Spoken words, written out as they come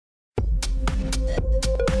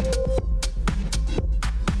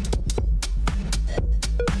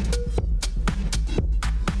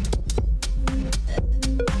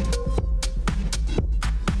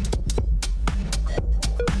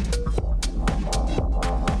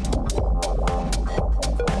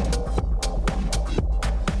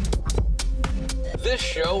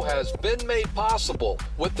has been made possible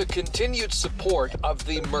with the continued support of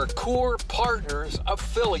the Merkur Partners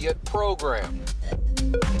affiliate program.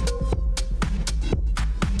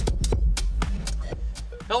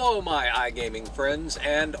 Hello, my iGaming friends,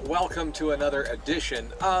 and welcome to another edition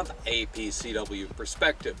of APCW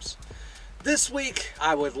Perspectives. This week,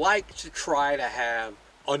 I would like to try to have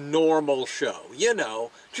a normal show. You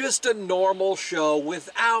know, just a normal show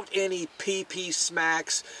without any PP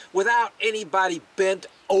smacks, without anybody bent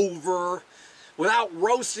over, without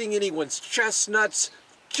roasting anyone's chestnuts,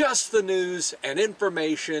 just the news and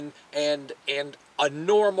information and a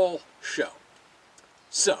normal show.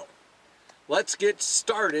 So, let's get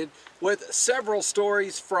started with several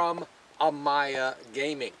stories from Amaya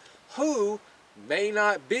Gaming, who may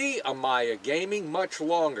not be Amaya Gaming much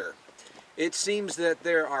longer. It seems that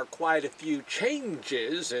there are quite a few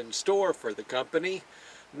changes in store for the company,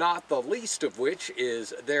 not the least of which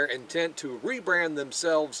is their intent to rebrand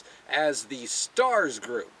themselves as the Stars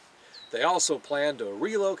Group. They also plan to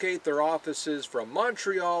relocate their offices from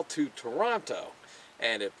Montreal to Toronto.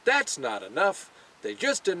 And if that's not enough, they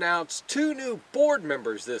just announced 2 new board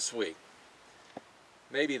members this week.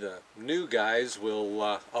 Maybe the new guys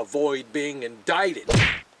will avoid being indicted.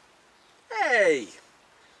 Hey!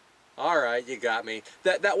 Alright, you got me.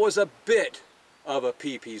 That was a bit of a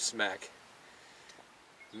PP smack.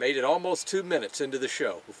 Made it almost 2 minutes into the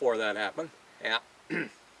show before that happened. Yeah.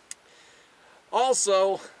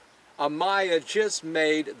 Also, Amaya just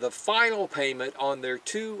made the final payment on their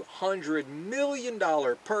 $200 million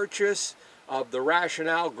purchase of the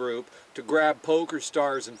Rationale Group to grab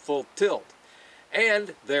PokerStars and Full Tilt.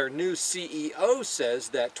 And their new CEO says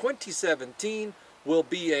that 2017 will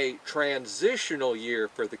be a transitional year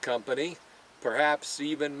for the company, perhaps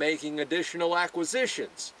even making additional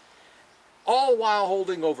acquisitions, all while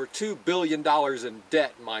holding over $2 billion in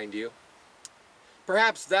debt, mind you.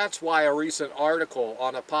 Perhaps that's why a recent article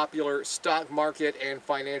on a popular stock market and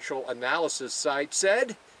financial analysis site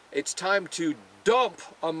said it's time to dump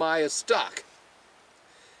Amaya stock.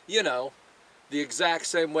 You know, the exact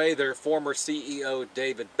same way their former CEO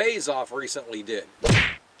David Bezoff recently did.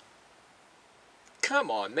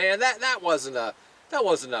 Come on, man, that wasn't a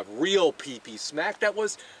real PP smack. That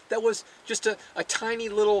was just a tiny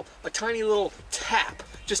little tap,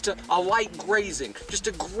 just a light grazing, just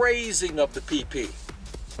a grazing of the PP.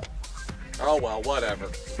 Oh well, whatever.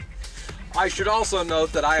 I should also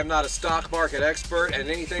note that I am not a stock market expert, and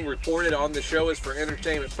anything reported on the show is for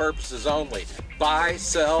entertainment purposes only. Buy,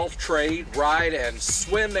 sell, trade, ride, and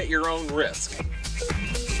swim at your own risk.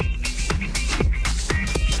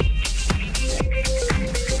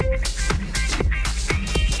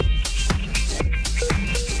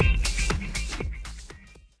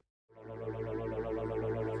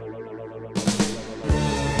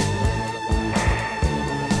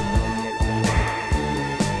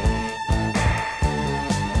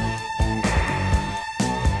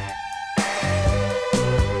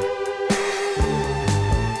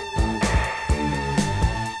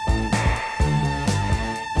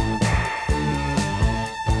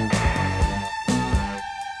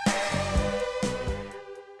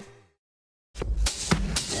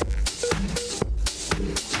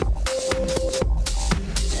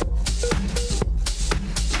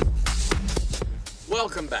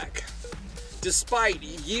 Welcome back. Despite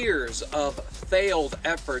years of failed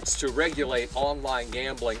efforts to regulate online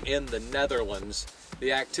gambling in the Netherlands,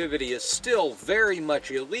 the activity is still very much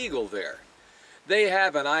illegal there. They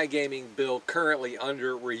have an iGaming bill currently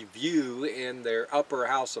under review in their upper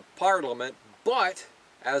house of parliament, but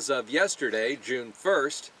as of yesterday, June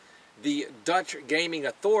 1st, the Dutch Gaming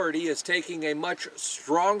Authority is taking a much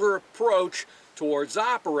stronger approach towards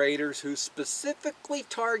operators who specifically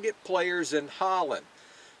target players in Holland.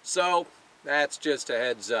 So, that's just a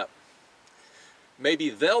heads up. Maybe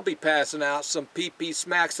they'll be passing out some PP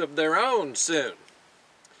smacks of their own soon.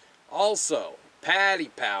 Also, Paddy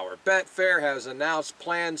Power Betfair has announced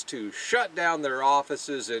plans to shut down their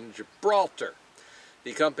offices in Gibraltar.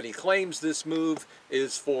 The company claims this move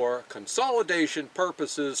is for consolidation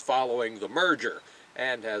purposes following the merger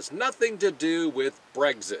and has nothing to do with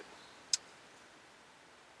Brexit.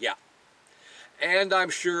 Yeah. And I'm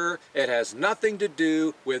sure it has nothing to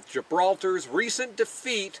do with Gibraltar's recent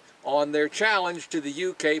defeat on their challenge to the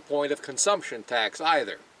UK point of consumption tax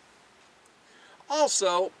either.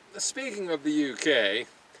 Also, speaking of the UK,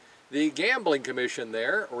 the Gambling Commission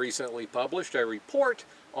there recently published a report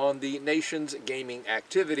on the nation's gaming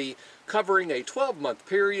activity covering a 12-month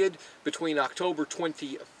period between October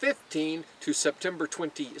 2015 to September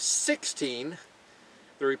 2016.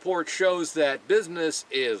 The report shows that business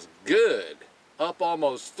is good, up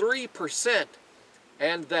almost 3%,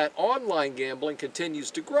 and that online gambling continues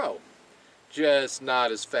to grow. Just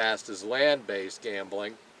not as fast as land-based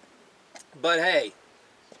gambling. But hey,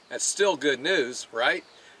 that's still good news, right?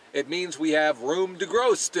 It means we have room to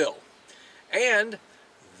grow still. And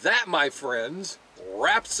that, my friends,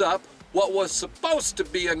 wraps up what was supposed to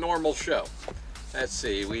be a normal show. Let's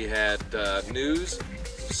see, we had news,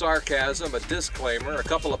 sarcasm, a disclaimer, a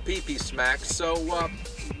couple of pee-pee smacks, so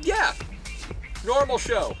yeah, normal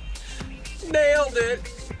show. Nailed it!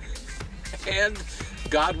 And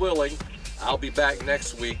God willing, I'll be back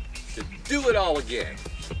next week to do it all again.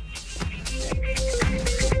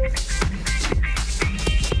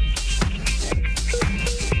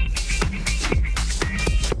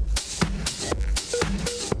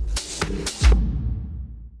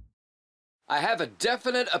 I have a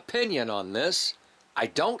definite opinion on this. I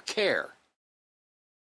don't care.